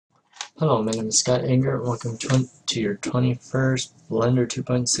Hello, my name is Scott Anger and welcome to your 21st Blender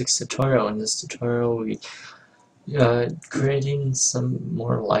 2.6 tutorial. In this tutorial we creating some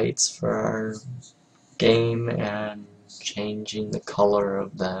more lights for our game and changing the color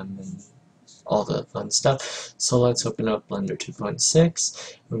of them and all that fun stuff. So let's open up Blender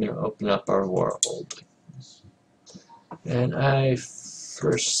 2.6. We're going to open up our world. And I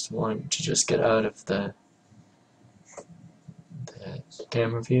first want to just get out of the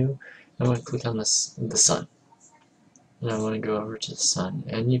camera view. I want to click on the sun. And I want to go over to the sun,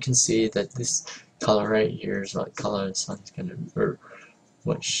 and you can see that this color right here is what color the sun's gonna be, or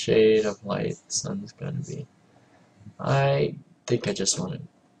what shade of light the sun's gonna be. I think I just want to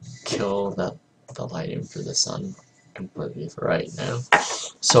kill the lighting for the sun completely for right now,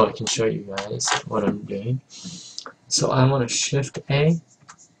 so I can show you guys what I'm doing. So I want to Shift A.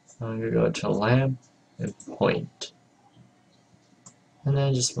 I'm gonna go to Lamp and Point. And then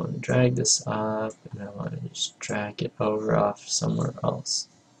I just want to drag this up, and I want to just drag it over off somewhere else.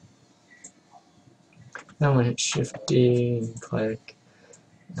 Now I'm going to hit Shift D and click.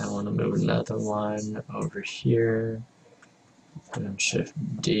 I want to move another one over here. And Shift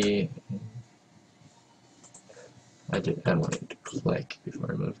D. I wanted to click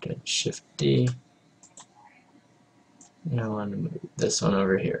before I moved it. Shift D. And I want to move this one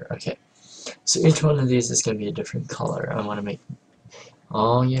over here. Okay. So each one of these is going to be a different color. I want to make.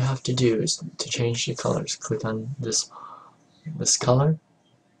 All you have to do is to change the colors. Click on this color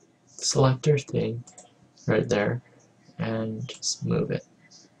selector thing right there, and just move it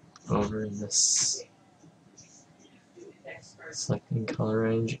over in this selecting color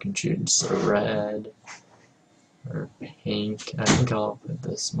range. You can choose a red or pink. I think I'll put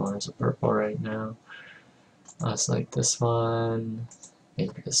this more as a purple right now. I'll select this one,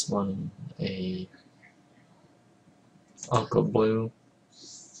 make this one a aqua blue,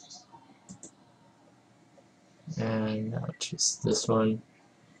 and I'll choose this one,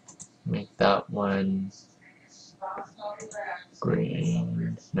 make that one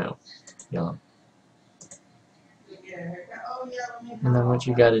green, no, yellow. And then what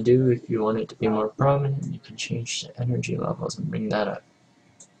you gotta do, if you want it to be more prominent, you can change the energy levels and bring that up.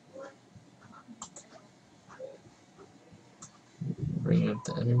 Bring up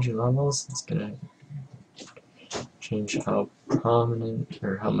the energy levels, it's gonna change how prominent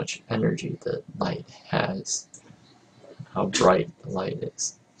or how much energy the light has, how bright the light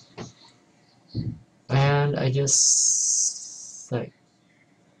is. And I guess like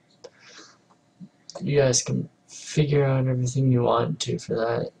you guys can figure out everything you want to for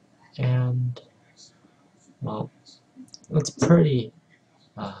that, and well, it's pretty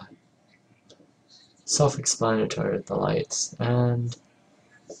self-explanatory with the lights, and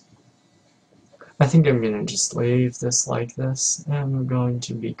I think I'm gonna just leave this like this, and we're going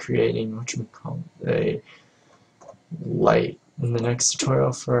to be creating what we call a light in the next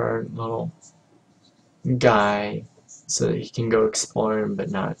tutorial for our little guy, so that he can go exploring but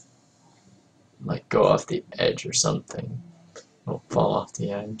not like go off the edge or something. Won't fall off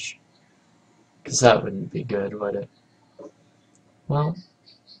the edge, because that wouldn't be good, would it? Well,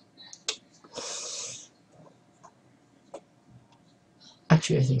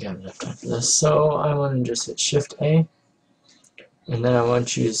 actually I think I have enough time for this, so I want to just hit Shift A, and then I want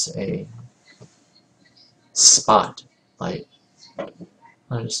to choose a spot light.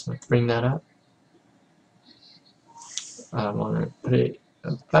 I just want to bring that up. I want to put it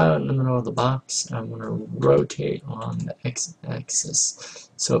about in the middle of the box. I want to rotate along the x-axis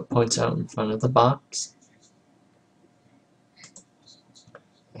so it points out in front of the box.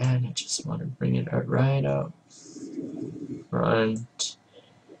 And I just want to bring it right out front.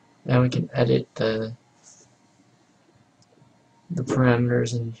 Now we can edit the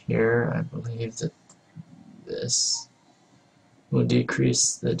parameters in here. I believe that this will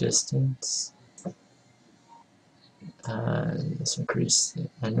decrease the distance. This will increase the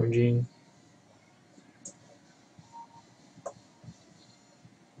energy.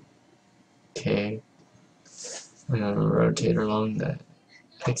 Okay, I'm going to rotate along the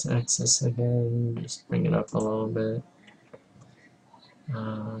x-axis again, just bring it up a little bit.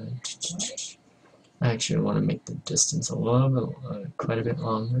 I actually want to make the distance a little bit, quite a bit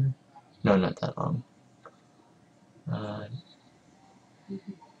longer. No, not that long.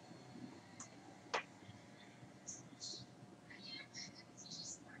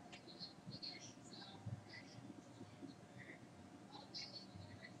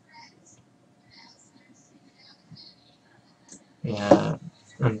 Yeah,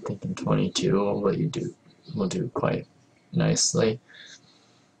 I'm thinking 22 will do quite nicely.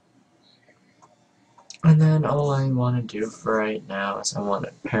 And then all I want to do for right now is I want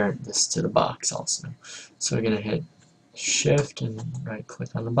to parent this to the box also. So we're going to hit Shift and right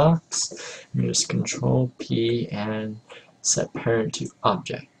click on the box, and just Control P and set parent to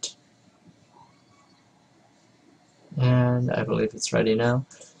object. And I believe it's ready now.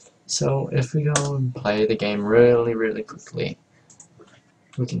 So if we go and play the game really quickly,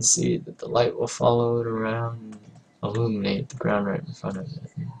 we can see that the light will follow it around and illuminate the ground right in front of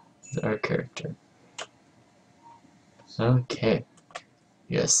it, our character. Okay,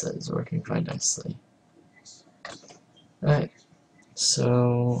 yes, that is working quite nicely. Alright,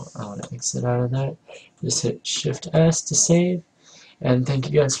 so I want to exit out of that. Just hit Shift S to save. And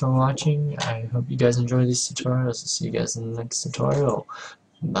thank you guys for watching. I hope you guys enjoy these tutorials. I'll see you guys in the next tutorial.